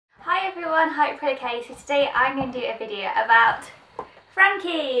everyone, hope you're okay. So today I'm going to do a video about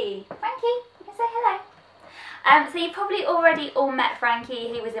Frankie. Frankie, you can say hello. So you probably already all met Frankie.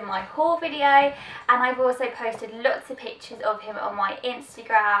 He was in my haul video, and I've also posted lots of pictures of him on my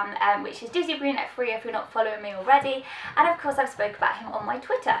Instagram, which is Dizzybrunette3 if you're not following me already, and of course I've spoke about him on my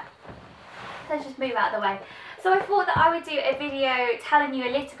Twitter. So let's just move out of the way. So I thought that I would do a video telling you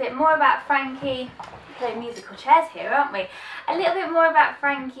a little bit more about Frankie. Playing musical chairs here, aren't we? A little bit more about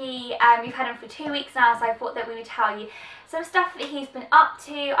Frankie. We've had him for 2 weeks now, so I thought that we would tell you some stuff that he's been up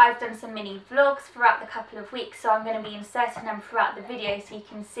to. I've done some mini vlogs throughout the couple of weeks, so I'm going to be inserting them throughout the video so you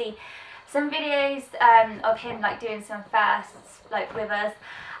can see some videos of him like doing some firsts like with us.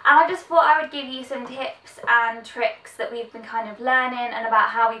 And I just thought I would give you some tips and tricks that we've been kind of learning and about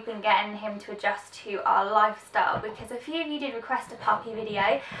how we've been getting him to adjust to our lifestyle, because a few of you did request a puppy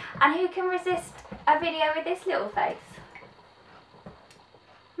video, and who can resist a video with this little face?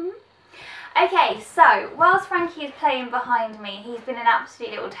 Okay, so whilst Frankie is playing behind me, he's been an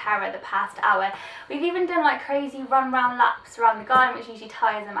absolute little terror the past hour. We've even done like crazy run round laps around the garden, which usually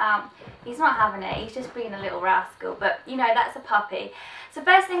tires him out. He's not having it, he's just being a little rascal, but you know, that's a puppy. So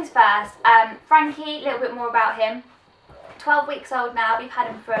first things first, Frankie, a little bit more about him. 12 weeks old now. We've had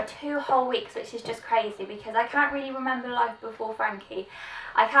him for 2 whole weeks, which is just crazy because I can't really remember life before Frankie.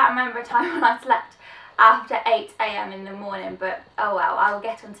 I can't remember a time when I slept after 8 AM in the morning, but oh well, I'll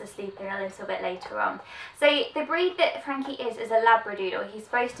get on to sleeping a little bit later on. So the breed that Frankie is a Labradoodle. He's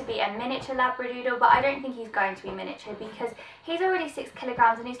supposed to be a miniature Labradoodle, but I don't think he's going to be miniature because he's already 6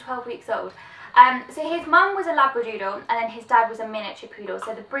 kilograms and he's 12 weeks old. So his mum was a Labradoodle and then his dad was a miniature poodle.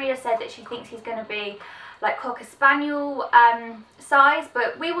 So the breeder said that she thinks he's going to be like Cocker Spaniel size,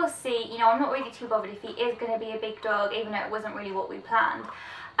 but we will see. You know, I'm not really too bothered if he is going to be a big dog, even though it wasn't really what we planned.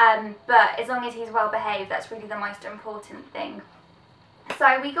 But as long as he's well behaved, that's really the most important thing.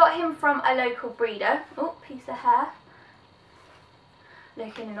 So we got him from a local breeder. Oh, piece of hair.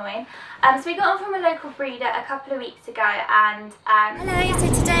 Looking annoying. So we got him from a local breeder a couple of weeks ago, and hello,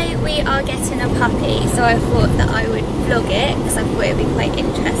 so today we are getting a puppy, so I thought that I would vlog it because I thought it would be quite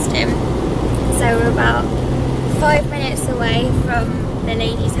interesting. So we're about 5 minutes away from the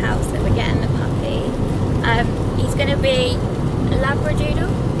lady's house that we're getting the puppy. He's going to be a Labradoodle,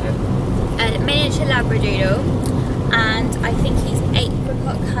 a miniature Labradoodle, and I think he's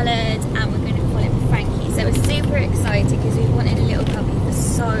apricot coloured, and we're going to call him Frankie. So we're super excited because we've wanted a little puppy for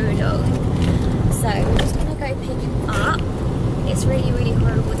so long. So we're just going to go pick him up. It's really, really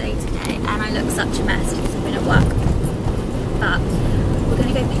horrible day today, and I look such a mess because I've been at work. But we're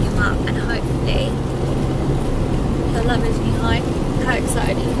going to go pick him up, and hopefully he'll love us behind. How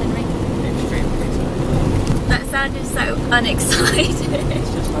excited are you, Henry? Extremely excited. That sounded so unexcited.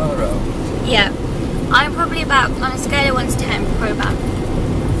 It's just horror. Yeah. I'm probably about, on a scale of 1 to 10, probably about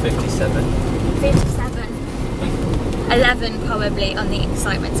 57. 57. 11 probably on the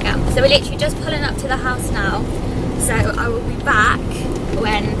excitement scale. So we're literally just pulling up to the house now. So I will be back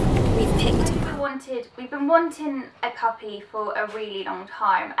when we've picked him up. We've been wanting a puppy for a really long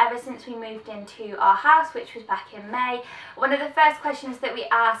time, ever since we moved into our house, which was back in May. One of the first questions that we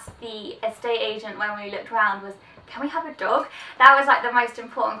asked the estate agent when we looked around was, can we have a dog? That was like the most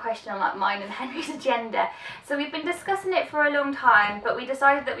important question on like mine and Henry's agenda. So we've been discussing it for a long time, but we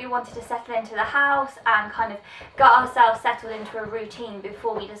decided that we wanted to settle into the house and kind of get ourselves settled into a routine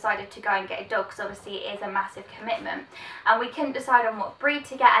before we decided to go and get a dog, because obviously it is a massive commitment. And we couldn't decide on what breed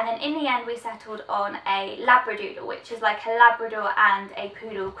to get, and then in the end we settled on a Labradoodle, which is like a Labrador and a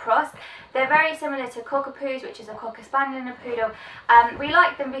Poodle cross. They're very similar to Cockapoos, which is a Cocker Spaniel and a Poodle. We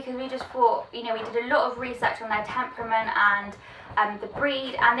like them because we just thought, you know, we did a lot of research on their temperament and the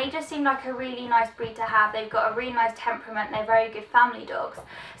breed, and they just seem like a really nice breed to have. They've got a really nice temperament, they're very good family dogs.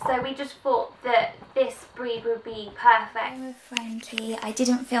 So we just thought that this breed would be perfect. With Frankie, I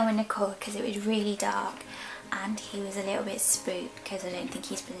didn't film in the car because it was really dark, and he was a little bit spooked because I don't think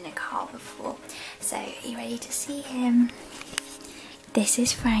he's been in a car before. So are you ready to see him? This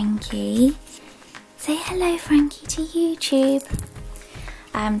is Frankie. Say hello, Frankie, to YouTube.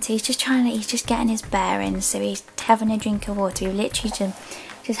 So he's just getting his bearings, so he's having a drink of water. We're literally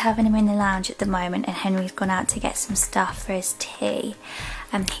just having him in the lounge at the moment, and Henry's gone out to get some stuff for his tea.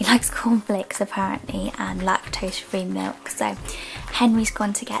 He likes cornflakes apparently and lactose-free milk, so Henry's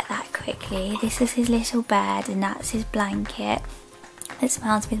gone to get that quickly. This is his little bed, and that's his blanket. It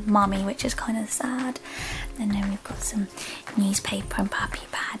smells of his mummy, which is kind of sad. And then we've got some newspaper and puppy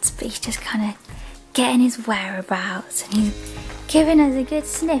pads, but he's just kind of getting his whereabouts, and he's giving us a good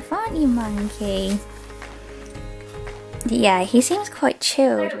sniff, aren't you, monkey? Yeah, he seems quite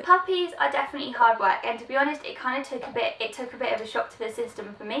chilled. So puppies are definitely hard work, and to be honest, it kind of took a bit of a shock to the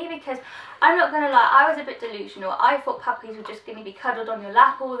system for me, because I'm not gonna lie, I was a bit delusional. I thought puppies were just gonna be cuddled on your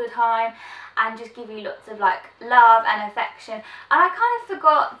lap all the time and just give you lots of like love and affection, and I kind of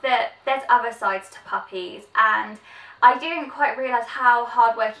forgot that there's other sides to puppies, and I didn't quite realise how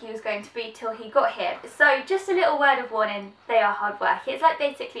hard work he was going to be till he got here. So just a little word of warning, they are hard work. It's like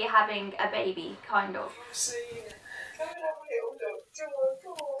basically having a baby, kind of. Come and have a little look. Come on.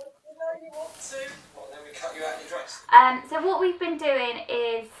 You know you want to. Well, then we cut you out in your dress. So what we've been doing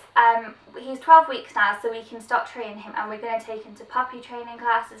is, he's 12 weeks now, so we can start training him, and we're going to take him to puppy training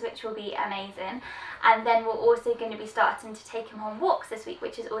classes, which will be amazing. And then we're also going to be starting to take him on walks this week,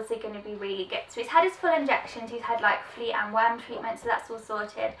 which is also going to be really good. So he's had his full injections, he's had like flea and worm treatment, so that's all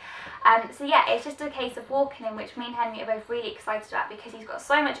sorted. So yeah, it's just a case of walking him, which me and Henry are both really excited about, because he's got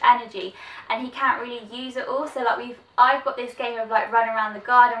so much energy and he can't really use it all. So like I've got this game of like run around the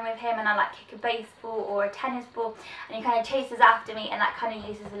garden with him, and I like kick a baseball or a tennis ball, and he kind of chases after me, and that kind of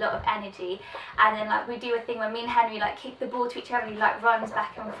uses a lot of energy. And then like we do a thing where me and Henry like kick the ball to each other, and he like runs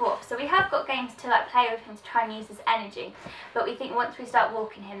back and forth. So we have got games to like play with him to try and use his energy, but we think once we start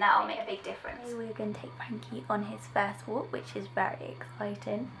walking him, that'll make a big difference. We're going to take Frankie on his first walk, which is very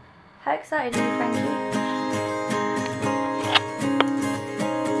exciting. How excited are you, Frankie?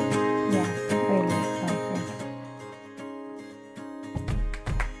 Yeah, really excited.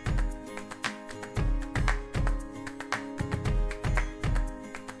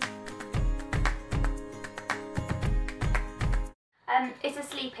 It's a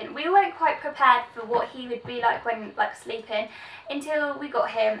sleep-in. We weren't quite prepared for what he would be like when like sleeping until we got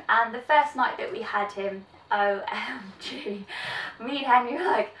him, and the first night that we had him, OMG, me and Henry were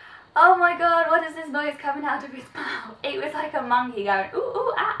like, oh my god, what is this noise coming out of his mouth? It was like a monkey going ooh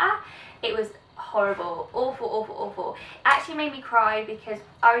ooh ah ah. It was horrible, awful, awful, awful. It actually made me cry because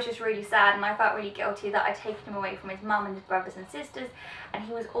I was just really sad, and I felt really guilty that I'd taken him away from his mum and his brothers and sisters, and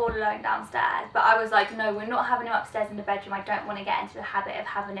he was all alone downstairs. But I was like, no, we're not having him upstairs in the bedroom. I don't want to get into the habit of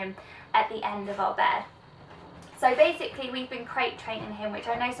having him at the end of our bed. So basically we've been crate training him, which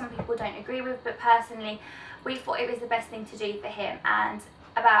I know some people don't agree with, but personally we thought it was the best thing to do for him, and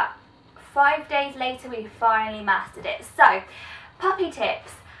about 5 days later we finally mastered it. So puppy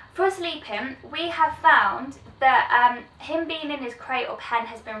tips. For sleeping, we have found that him being in his crate or pen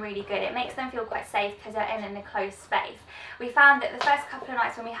has been really good. It makes them feel quite safe because they're in a closed space. We found that the first couple of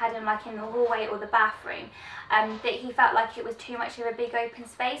nights when we had him like in the hallway or the bathroom, that he felt like it was too much of a big open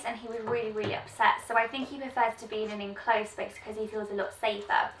space, and he was really, really upset. So I think he prefers to be in an enclosed space because he feels a lot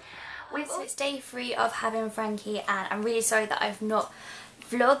safer. So it's day 3 of having Frankie, and I'm really sorry that I've not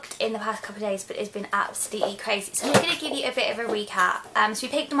vlogged in the past couple of days, but it's been absolutely crazy. So I'm just going to give you a bit of a recap. So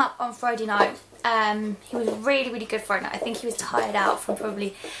we picked him up on Friday night. He was really, really good Friday night. I think he was tired out from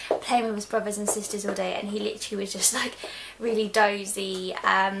probably playing with his brothers and sisters all day, and he literally was just like really dozy.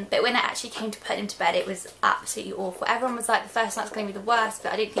 But when it actually came to putting him to bed, it was absolutely awful. Everyone was like, the first night's going to be the worst,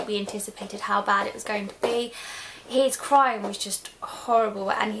 but I didn't think we anticipated how bad it was going to be. His crying was just horrible,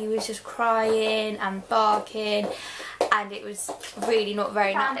 and he was just crying and barking, and it was really not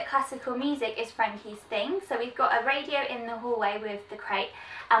very nice. We found that classical music is Frankie's thing, so we've got a radio in the hallway with the crate,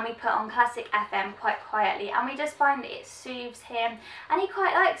 and we put on classic FM quite quietly, and we just find that it soothes him, and he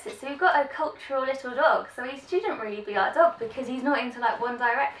quite likes it. So we've got a cultural little dog, so he shouldn't really be our dog because he's not into like One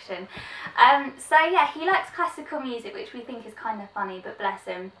Direction. So yeah, he likes classical music, which we think is kind of funny, but bless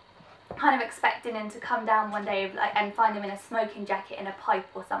him. Kind of expecting him to come down one day and find him in a smoking jacket and a pipe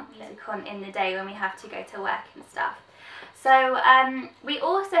or something in the day when we have to go to work and stuff. So we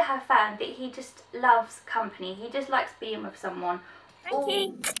also have found that he just loves company. He just likes being with someone.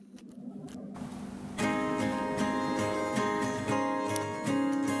 Frankie.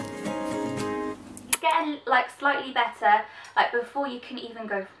 He's getting like slightly better. Like before you can even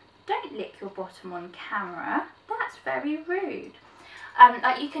go, don't lick your bottom on camera. That's very rude.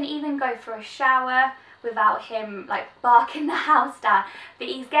 Like you can even go for a shower without him like barking the house down, but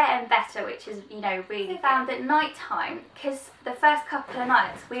he's getting better, which is, you know, really found at night time, because the first couple of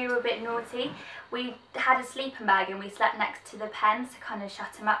nights we were a bit naughty. We had a sleeping bag and we slept next to the pen to kind of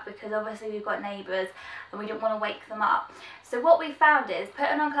shut him up, because obviously we've got neighbours and we didn't want to wake them up. So what we found is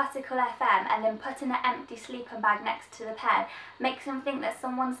putting on classical FM and then putting an empty sleeping bag next to the pen makes him think that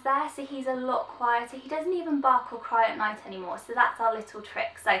someone's there, so he's a lot quieter. He doesn't even bark or cry at night anymore, so that's our little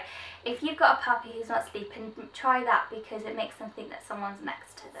trick. So if you've got a puppy who's not sleeping, try that, because it makes them think that someone's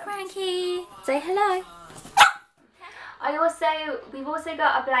next to them. Frankie, say hello. We've also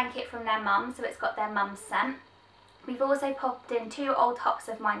got a blanket from their mum, so it's got their mum's scent. We've also popped in 2 old tops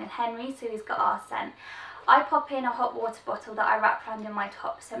of mine and Henry, so he's got our scent. I pop in a hot water bottle that I wrap around in my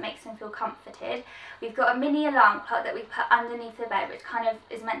top so it makes him feel comforted. We've got a mini alarm clock that we put underneath the bed, which kind of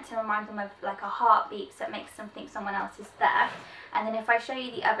is meant to remind them of like a heartbeat, so it makes them think someone else is there. And then if I show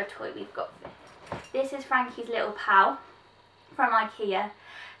you the other toy we've got, this is Frankie's little pal from IKEA.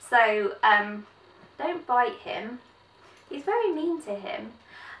 So don't bite him. He's very mean to him.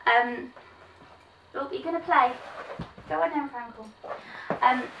 Oh, you're gonna play? Go on then, Frankie.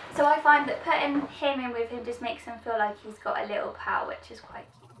 So I find that putting him in with him just makes him feel like he's got a little pal, which is quite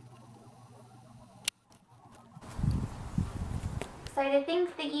cute. So the things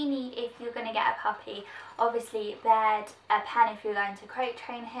that you need if you're going to get a puppy, obviously bed, a pen if you're going to crate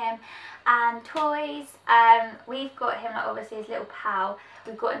train him, and toys. We've got him like obviously his little pal.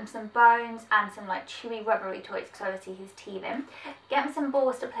 We've got him some bones and some like chewy rubbery toys because obviously he's teething. Get him some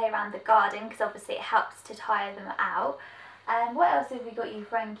balls to play around the garden because obviously it helps to tire them out. What else have we got you,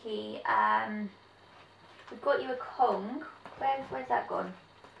 Frankie? We've got you a Kong. Where's that gone?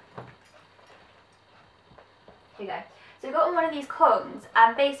 Here we go. So we've got one of these Kongs,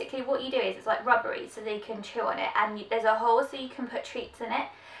 and basically what you do is it's like rubbery so they can chew on it, and there's a hole so you can put treats in it.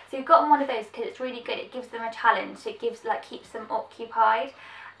 So you've got one of those because it's really good. It gives them a challenge. It gives keeps them occupied.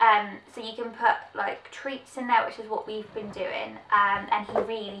 So you can put like treats in there, which is what we've been doing, and he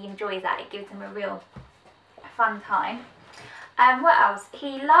really enjoys that. It gives him a real fun time. What else?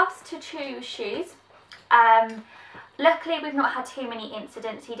 He loves to chew shoes. Luckily we've not had too many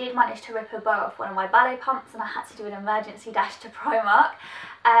incidents. He did manage to rip a bow off one of my ballet pumps and I had to do an emergency dash to Primark.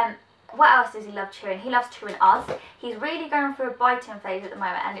 What else does he love chewing? He loves chewing us. He's really going through a biting phase at the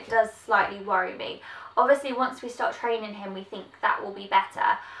moment and it does slightly worry me. Obviously once we start training him we think that will be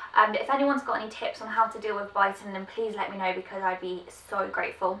better. But if anyone's got any tips on how to deal with biting, then please let me know because I'd be so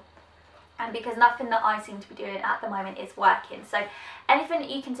grateful. And because nothing that I seem to be doing at the moment is working. So anything that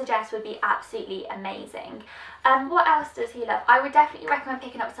you can suggest would be absolutely amazing. What else does he love? I would definitely recommend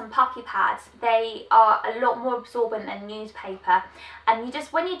picking up some puppy pads. They are a lot more absorbent than newspaper. And you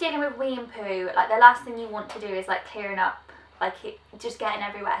just, when you're dealing with wee and poo, like the last thing you want to do is like clearing up, like it just getting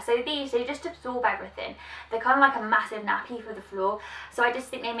everywhere. So these, they just absorb everything. They're kind of like a massive nappy for the floor. So I just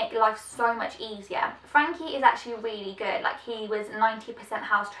think they make life so much easier. Frankie is actually really good. Like he was 90%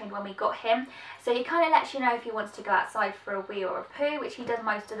 house trained when we got him. So he kind of lets you know if he wants to go outside for a wee or a poo, which he does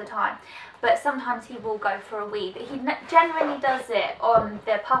most of the time. But sometimes he will go for a wee. But he generally does it on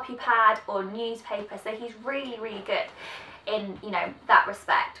the puppy pad or newspaper. So he's really, really good in, you know, that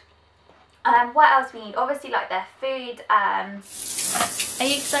respect. What else we need? Obviously like their food. Are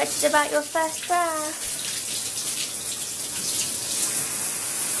you excited about your first bath?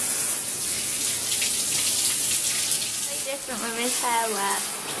 So different with his hair wet.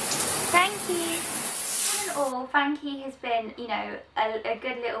 Frankie! All in all, Frankie has been, you know, a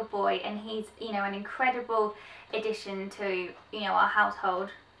good little boy and he's, you know, an incredible addition to, you know, our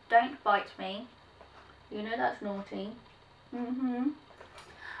household. Don't bite me. You know that's naughty.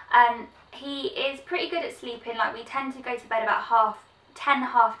 He is pretty good at sleeping. Like we tend to go to bed about half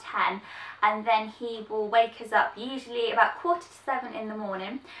 10, and then he will wake us up usually about 6:45 in the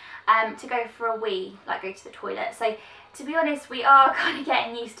morning to go for a wee, like go to the toilet. So to be honest, we are kind of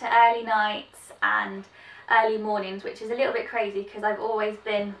getting used to early nights and early mornings, which is a little bit crazy because I've always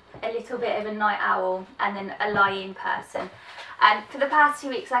been a little bit of a night owl and then a lie-in person. For the past 2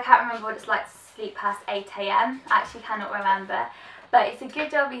 weeks I can't remember what it's like to sleep past 8 AM. I actually cannot remember. But it's a good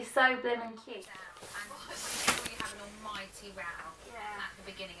job, he's so blooming cute.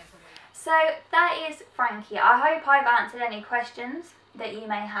 So that is Frankie. I hope I've answered any questions that you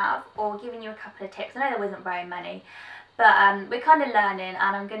may have or given you a couple of tips. I know there wasn't very many, but we're kind of learning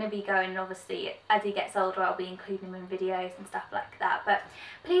and I'm going to be going, obviously, as he gets older I'll be including him in videos and stuff like that. But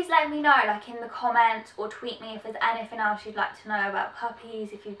please let me know, like in the comments, or tweet me if there's anything else you'd like to know about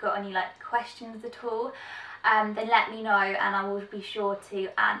puppies, if you've got any like questions at all. Then let me know and I will be sure to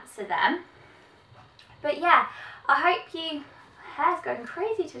answer them. But yeah, I hope you... Hair's going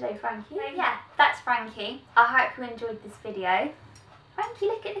crazy today, Frankie. So yeah, that's Frankie. I hope you enjoyed this video. Frankie,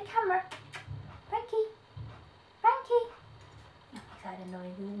 look at the camera. Frankie. Frankie. Oh, he's had a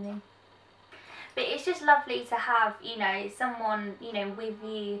noise, isn't he? But it's just lovely to have, you know, someone, you know, with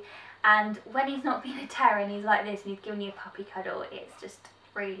you. And when he's not being a terror and he's like this and he's giving you a puppy cuddle, it's just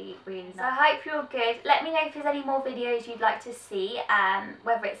really, really nice. So I hope you're all good. Let me know if there's any more videos you'd like to see,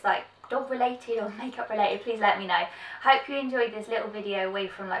 whether it's like dog related or makeup related, please let me know. Hope you enjoyed this little video away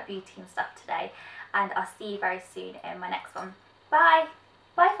from like beauty and stuff today, and I'll see you very soon in my next one. Bye.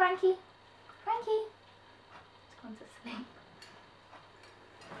 Bye, Frankie. Frankie. He's gone to sleep.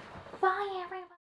 Bye, everyone.